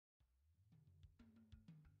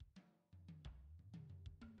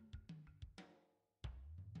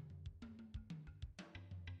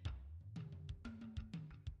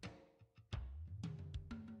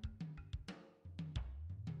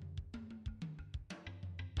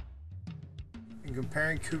In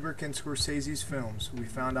comparing Kubrick and Scorsese's films, we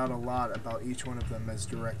found out a lot about each one of them as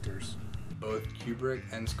directors. Both Kubrick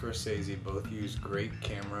and Scorsese both use great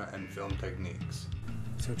camera and film techniques,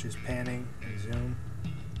 such as panning and zoom.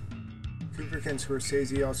 Kubrick and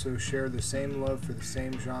Scorsese also share the same love for the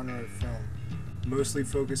same genre of film, mostly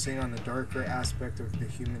focusing on the darker aspect of the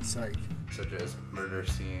human psyche, such as murder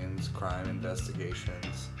scenes, crime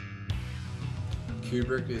investigations.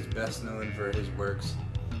 Kubrick is best known for his works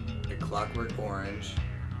A Clockwork Orange,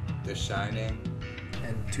 The Shining,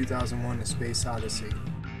 and 2001: A Space Odyssey.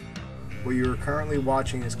 What you are currently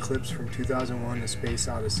watching is clips from 2001: A Space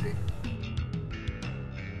Odyssey.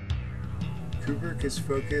 Kubrick is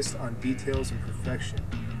focused on details and perfection.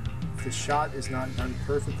 If the shot is not done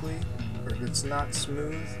perfectly, or if it's not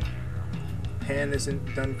smooth, pan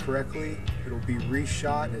isn't done correctly, it'll be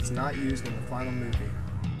reshot and it's not used in the final movie.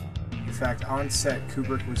 In fact, on set,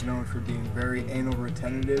 Kubrick was known for being very anal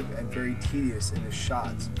retentive and very tedious in his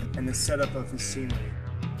shots and the setup of his scenery.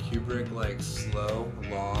 Kubrick likes slow,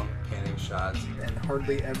 long, panning shots and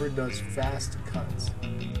hardly ever does fast cuts.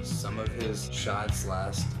 Some of his shots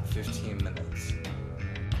last 15 minutes.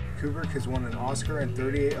 Kubrick has won an Oscar and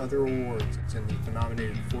 38 other awards and has been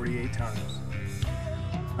nominated 48 times.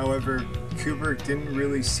 However, Kubrick didn't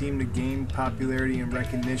really seem to gain popularity and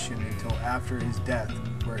recognition until after his death,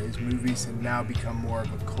 where his movies have now become more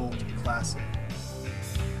of a cult classic.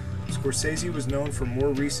 Scorsese was known for more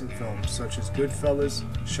recent films such as Goodfellas,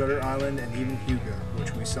 Shutter Island, and even Hugo,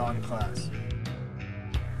 which we saw in class.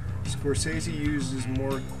 Scorsese uses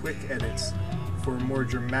more quick edits for a more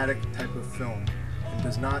dramatic type of film and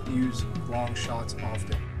does not use long shots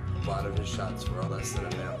often. A lot of his shots were less than a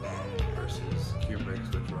minute long versus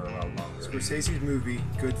Kubrick's, which were a lot longer. Scorsese's movie,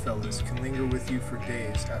 Goodfellas, can linger with you for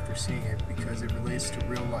days after seeing it because it relates to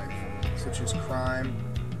real life, such as crime,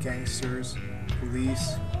 gangsters,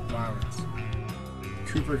 police, violence.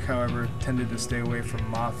 Kubrick, however, tended to stay away from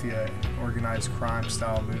mafia and organized crime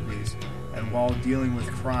style movies, and while dealing with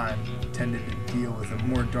crime, tended to deal with a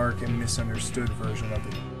more dark and misunderstood version of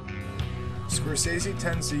it. Scorsese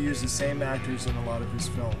tends to use the same actors in a lot of his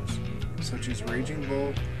films, such as Raging Bull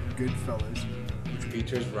and Goodfellas, which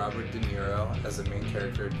features Robert De Niro as the main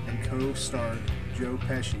character, and co-starred Joe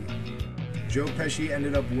Pesci. Joe Pesci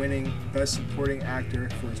ended up winning Best Supporting Actor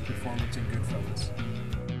for his performance in Goodfellas.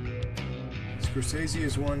 Scorsese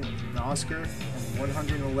has won an Oscar and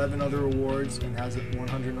 111 other awards and has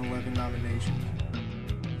 111 nominations.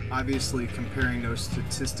 Obviously, comparing those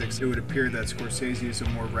statistics, it would appear that Scorsese is a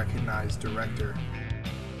more recognized director.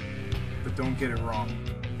 But don't get it wrong.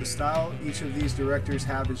 The style each of these directors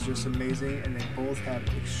have is just amazing, and they both have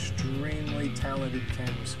extremely talented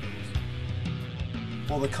camera skills.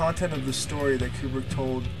 While the content of the story that Kubrick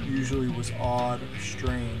told usually was odd or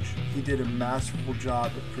strange, he did a masterful job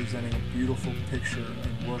of presenting a beautiful picture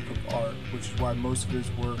and work of art, which is why most of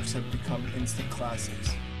his works have become instant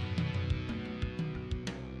classics.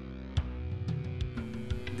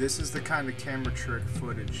 This is the kind of camera trick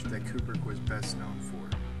footage that Kubrick was best known for.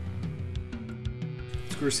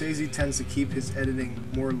 Scorsese tends to keep his editing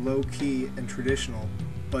more low-key and traditional,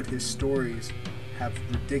 but his stories have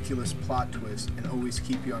ridiculous plot twists and always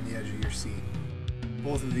keep you on the edge of your seat.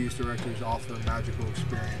 Both of these directors offer a magical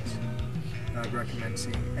experience, and I'd recommend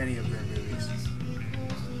seeing any of their movies.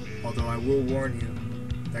 Although I will warn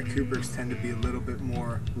you that Kubrick's tend to be a little bit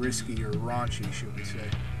more risky or raunchy, should we say.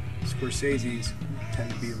 Scorsese's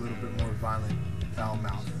tend to be a little bit more violent,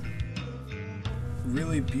 foul-mouthed.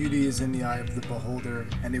 Really, beauty is in the eye of the beholder,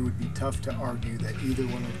 and it would be tough to argue that either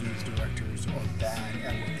one of these directors are bad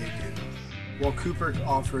at what they do. While Kubrick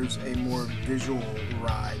offers a more visual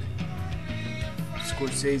ride,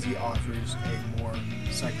 Scorsese offers a more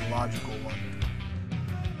psychological one.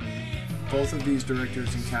 Both of these directors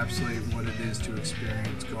encapsulate what it is to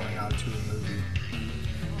experience going out to a movie.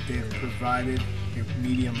 They have provided a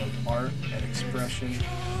medium of art and expression.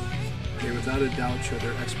 They without a doubt show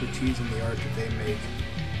their expertise in the art that they make.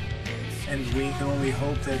 And we can only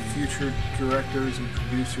hope that future directors and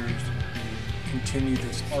producers continue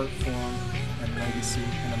this art form and legacy,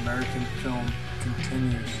 and American film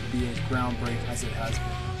continues to be as groundbreaking as it has been.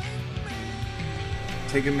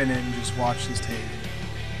 Take a minute and just watch this tape.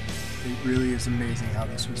 It really is amazing how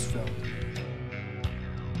this was filmed.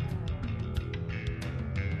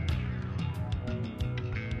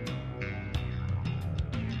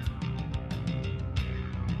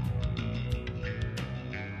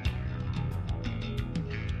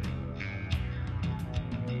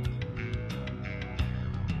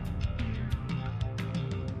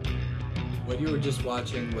 What you were just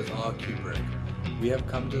watching was all Kubrick. We have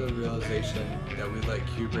come to the realization that we like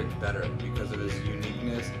Kubrick better because of his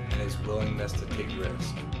uniqueness and his willingness to take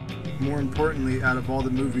risks. More importantly, out of all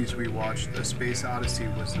the movies we watched, A Space Odyssey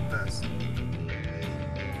was the best.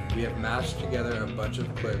 We have mashed together a bunch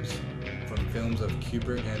of clips from films of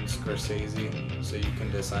Kubrick and Scorsese so you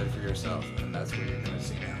can decide for yourself, and that's what you're going to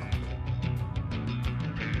see now.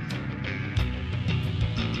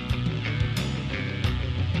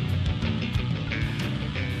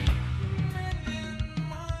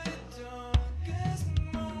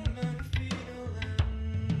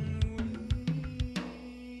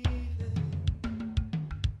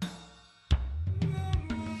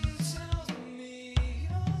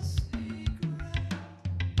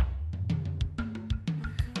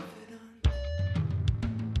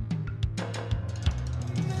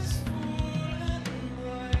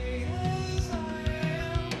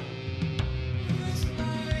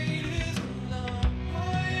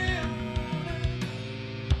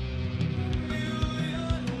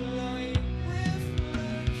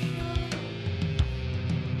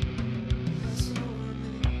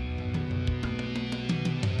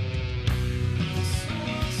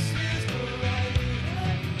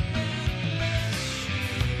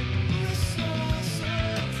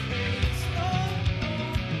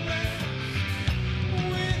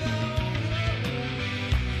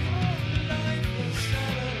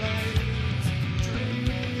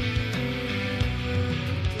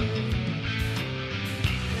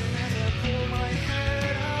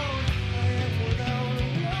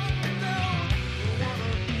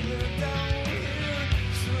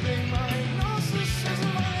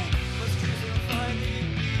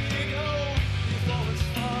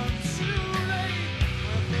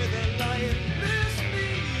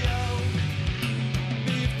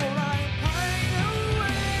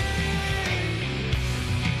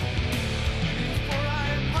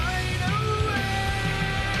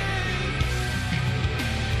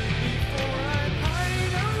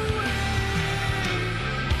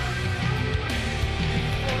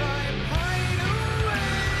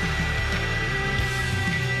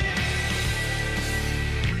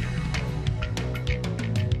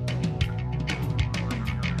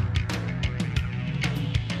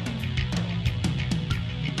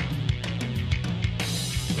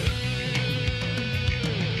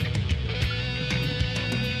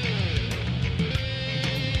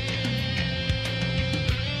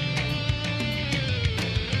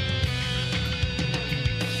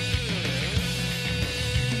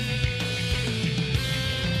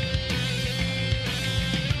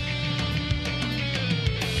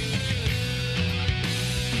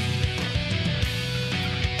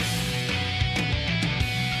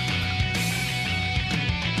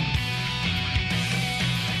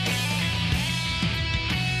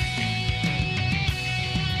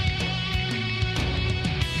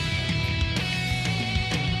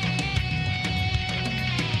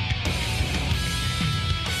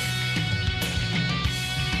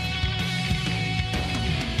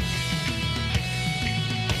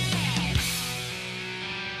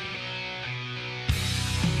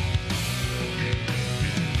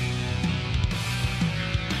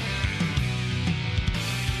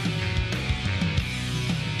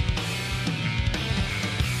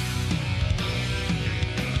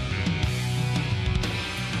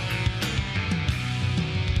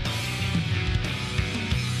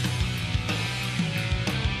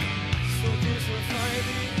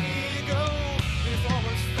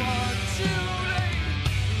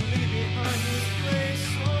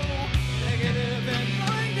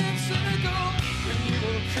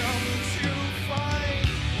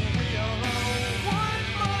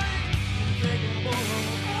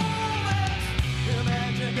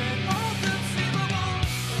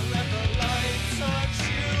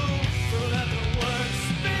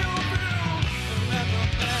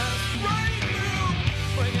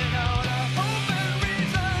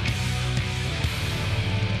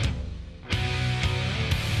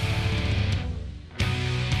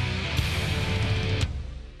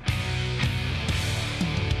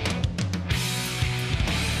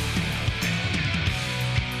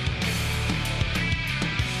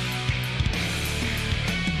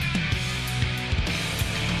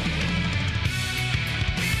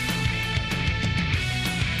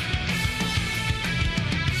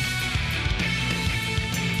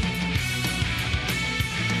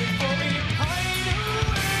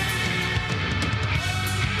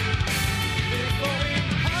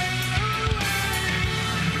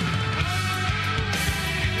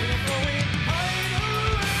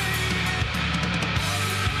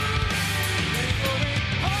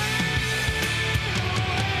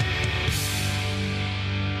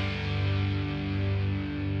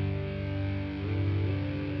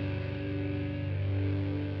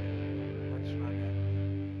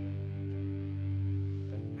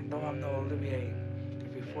 know Olivier,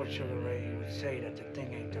 before Sugar Ray would say that the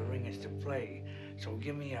thing ain't the ring, it's the play. So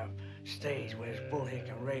give me a stage where this bullhead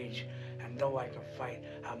can rage, and though I can fight,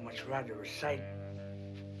 I'd much rather recite.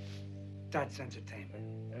 That's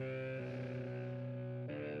entertainment.